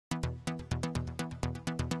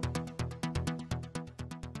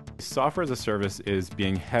Software as a service is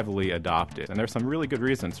being heavily adopted, and there's some really good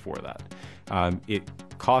reasons for that. It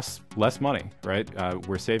costs less money, right?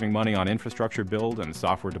 We're saving money on infrastructure build and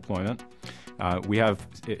software deployment. We have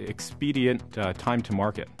expedient time to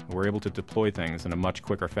market. We're able to deploy things in a much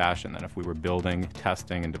quicker fashion than if we were building,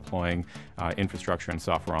 testing, and deploying infrastructure and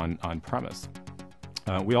software on-premise.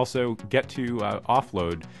 We also get to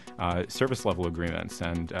offload service level agreements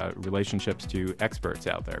and relationships to experts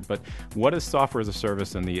out there. But what does software as a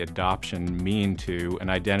service and the adoption mean to an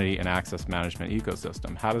identity and access management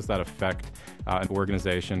ecosystem? How does that affect an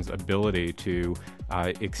organization's ability to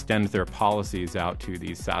extend their policies out to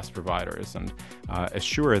these SaaS providers and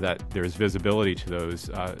assure that there's visibility to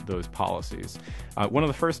those policies? One of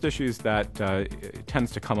the first issues that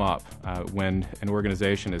tends to come up when an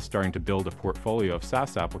organization is starting to build a portfolio of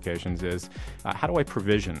SaaS applications is how do I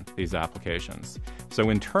provision these applications? So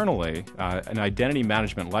internally, an identity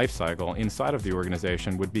management lifecycle inside of the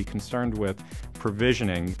organization would be concerned with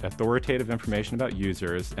provisioning authoritative information about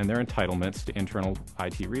users and their entitlements to internal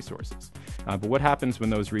IT resources. But what happens when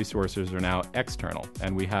those resources are now external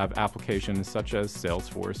and we have applications such as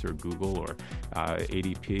Salesforce or Google or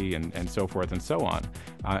ADP and so forth and so on?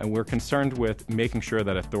 And we're concerned with making sure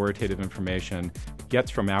that authoritative information gets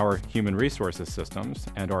from our human resources systems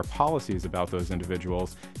and our policies about those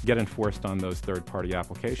individuals get enforced on those third-party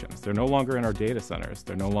applications. They're no longer in our data centers.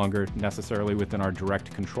 They're no longer necessarily within our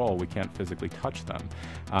direct control. We can't physically touch them.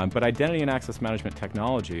 But identity and access management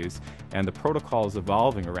technologies and the protocols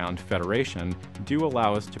evolving around federation do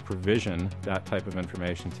allow us to provision that type of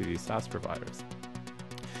information to these SaaS providers.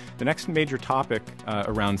 The next major topic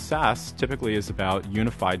around SaaS typically is about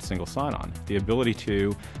unified single sign-on, the ability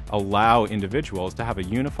to allow individuals to have a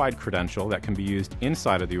unified credential that can be used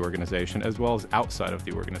inside of the organization as well as outside of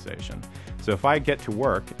the organization. So if I get to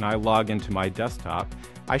work and I log into my desktop,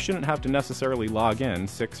 I shouldn't have to necessarily log in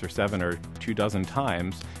 6 or 7 or 24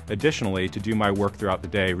 times additionally to do my work throughout the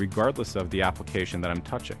day, regardless of the application that I'm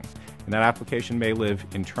touching. And that application may live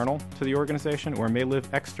internal to the organization or may live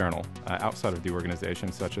external outside of the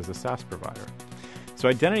organization, such as a SaaS provider. So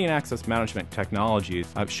identity and access management technologies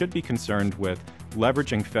should be concerned with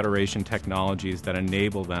leveraging federation technologies that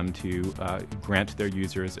enable them to grant their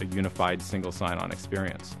users a unified single sign-on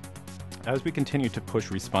experience. As we continue to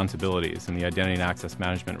push responsibilities in the identity and access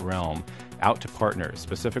management realm out to partners,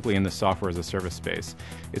 specifically in the software as a service space,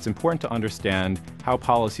 it's important to understand how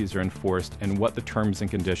policies are enforced and what the terms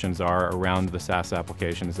and conditions are around the SaaS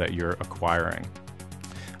applications that you're acquiring.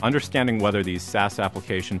 Understanding whether these SaaS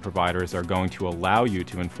application providers are going to allow you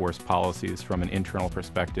to enforce policies from an internal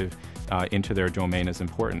perspective into their domain is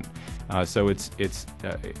important. So it's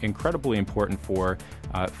incredibly important for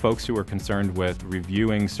folks who are concerned with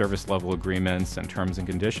reviewing service level agreements and terms and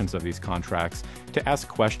conditions of these contracts to ask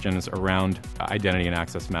questions around identity and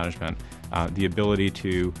access management, the ability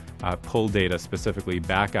to pull data specifically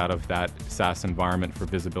back out of that SaaS environment for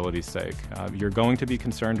visibility's sake. You're going to be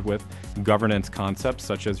concerned with governance concepts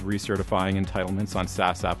such as recertifying entitlements on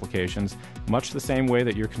SaaS applications, much the same way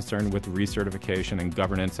that you're concerned with recertification and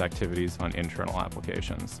governance activities on internal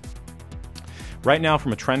applications. Right now,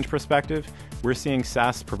 from a trend perspective, we're seeing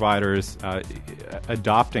SaaS providers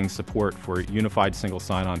adopting support for unified single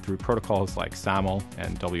sign-on through protocols like SAML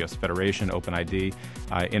and WS Federation, OpenID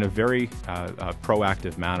in a very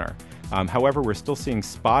proactive manner. However, we're still seeing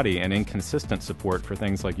spotty and inconsistent support for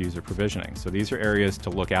things like user provisioning. So these are areas to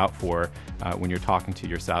look out for when you're talking to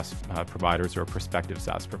your SaaS providers or prospective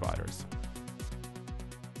SaaS providers.